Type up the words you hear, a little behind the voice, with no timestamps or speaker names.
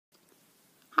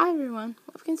Hi everyone,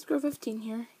 webkinz 15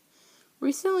 here.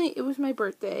 Recently it was my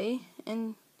birthday,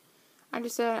 and I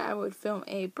decided I would film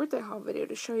a birthday haul video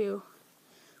to show you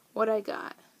what I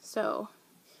got. So,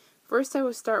 first I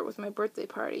will start with my birthday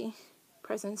party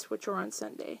presents, which were on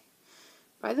Sunday.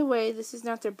 By the way, this is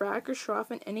not to brag or show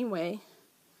off in any way,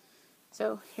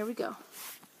 so here we go.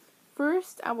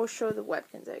 First, I will show the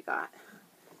webkinz I got.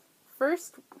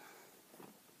 First,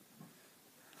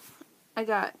 I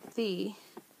got the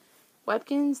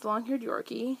webkinz long-haired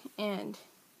Yorkie, and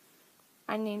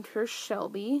I named her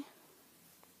Shelby.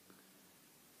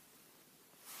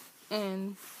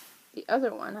 And the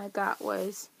other one I got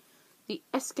was the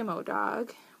Eskimo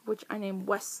dog, which I named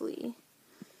Wesley,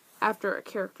 after a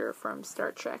character from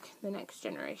Star Trek: The Next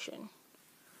Generation.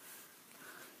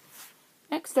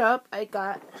 Next up, I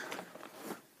got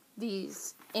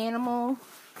these animal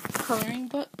coloring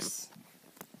books,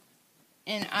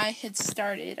 and I had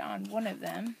started on one of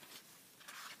them.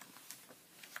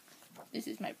 This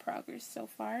is my progress so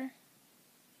far.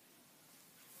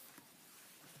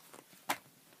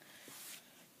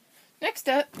 Next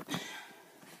up,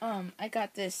 I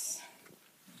got this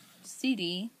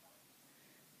CD.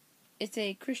 It's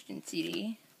a Christian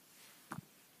CD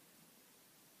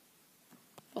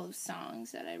full of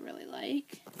songs that I really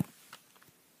like.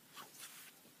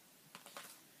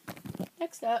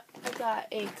 Next up, I got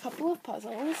a couple of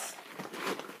puzzles.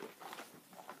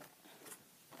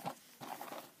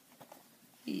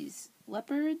 These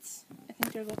leopards, I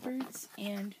think they're leopards,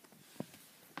 and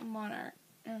a monarch.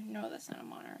 No, that's not a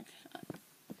monarch.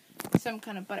 Some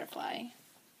kind of butterfly.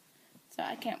 So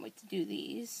I can't wait to do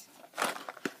these.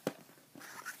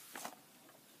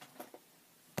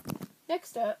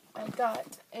 Next up, I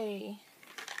got a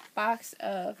box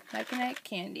of Mechanic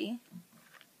candy.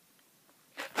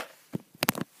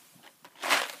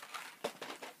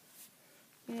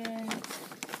 And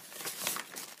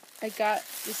I got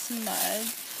this mug.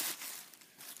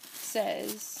 It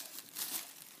says,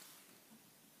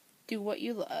 "Do what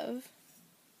you love."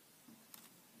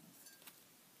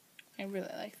 I really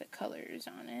like the colors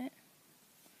on it.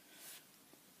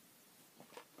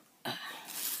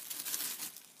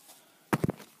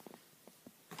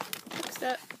 Next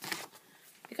up,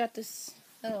 I got this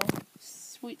little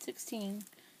Sweet 16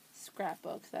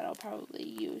 scrapbook that I'll probably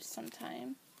use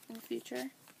sometime in the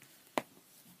future.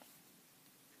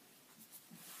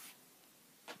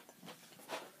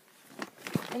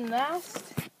 And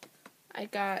last, I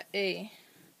got a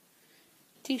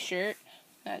t-shirt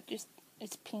that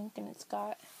it's pink and it's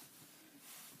got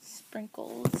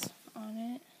sprinkles on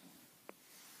it.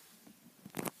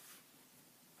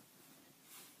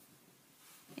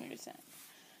 Here's that.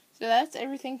 So that's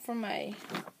everything from my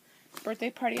birthday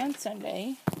party on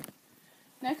Sunday.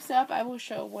 Next up, I will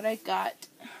show what I got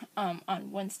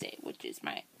on Wednesday, which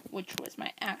was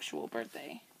my actual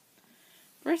birthday.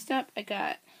 First up, I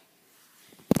got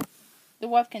the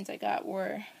webkinz I got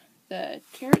were the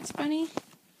Carrots Bunny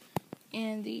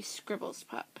and the Scribbles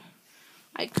Pup.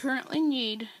 I currently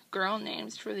need girl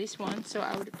names for these ones, so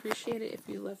I would appreciate it if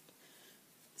you left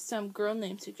some girl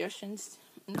name suggestions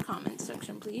in the comments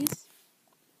section, please.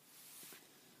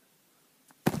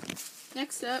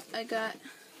 Next up, I got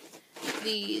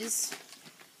these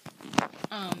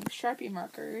Sharpie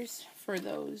markers for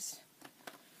those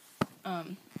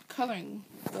coloring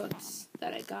books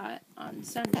that I got on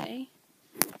Sunday,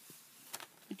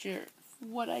 which are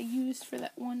what I used for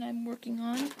that one I'm working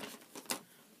on.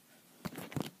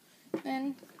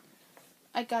 Then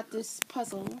I got this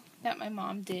puzzle that my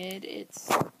mom did. It's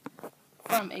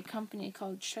from a company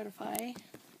called Shutterfly,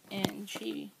 and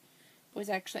she was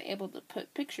actually able to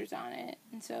put pictures on it,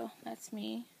 and so that's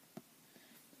me,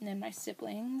 and then my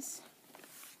siblings.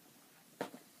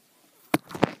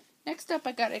 Next up,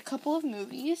 I got a couple of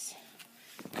movies.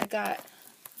 I got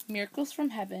Miracles from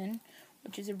Heaven,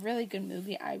 which is a really good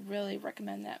movie. I really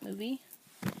recommend that movie.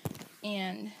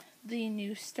 And the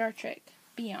new Star Trek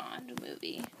Beyond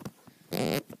movie.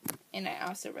 And I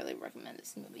also really recommend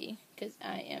this movie because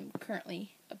I am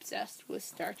currently obsessed with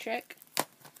Star Trek.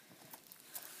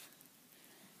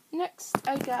 Next,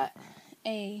 I got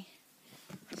a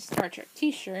Star Trek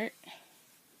t-shirt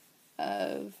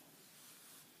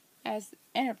has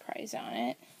Enterprise on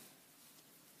it.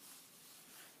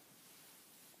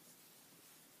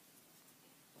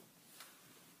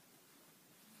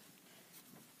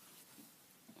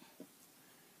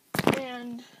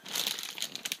 And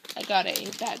I got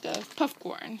a bag of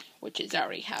popcorn, which is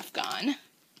already half gone.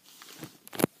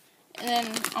 And then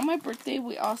on my birthday,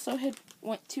 we also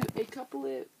went to a couple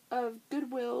of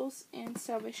Goodwills and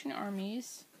Salvation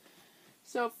Armies.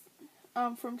 So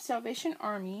from Salvation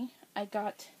Army, I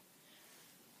got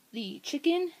the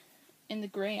chicken, and the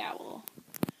gray owl.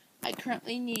 I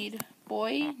currently need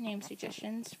boy name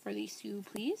suggestions for these two,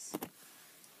 please.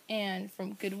 And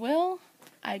from Goodwill,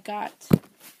 I got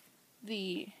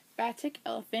the Batik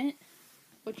elephant,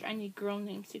 which I need girl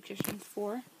name suggestions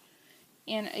for.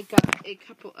 And I got a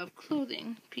couple of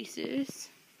clothing pieces.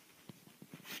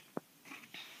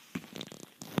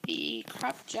 The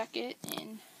crop jacket,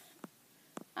 and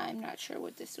I'm not sure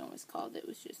what this one was called. It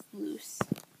was just loose.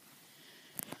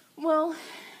 Well,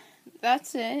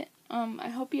 that's it. I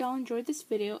hope you all enjoyed this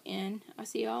video, and I'll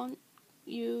see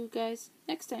you guys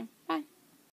next time. Bye.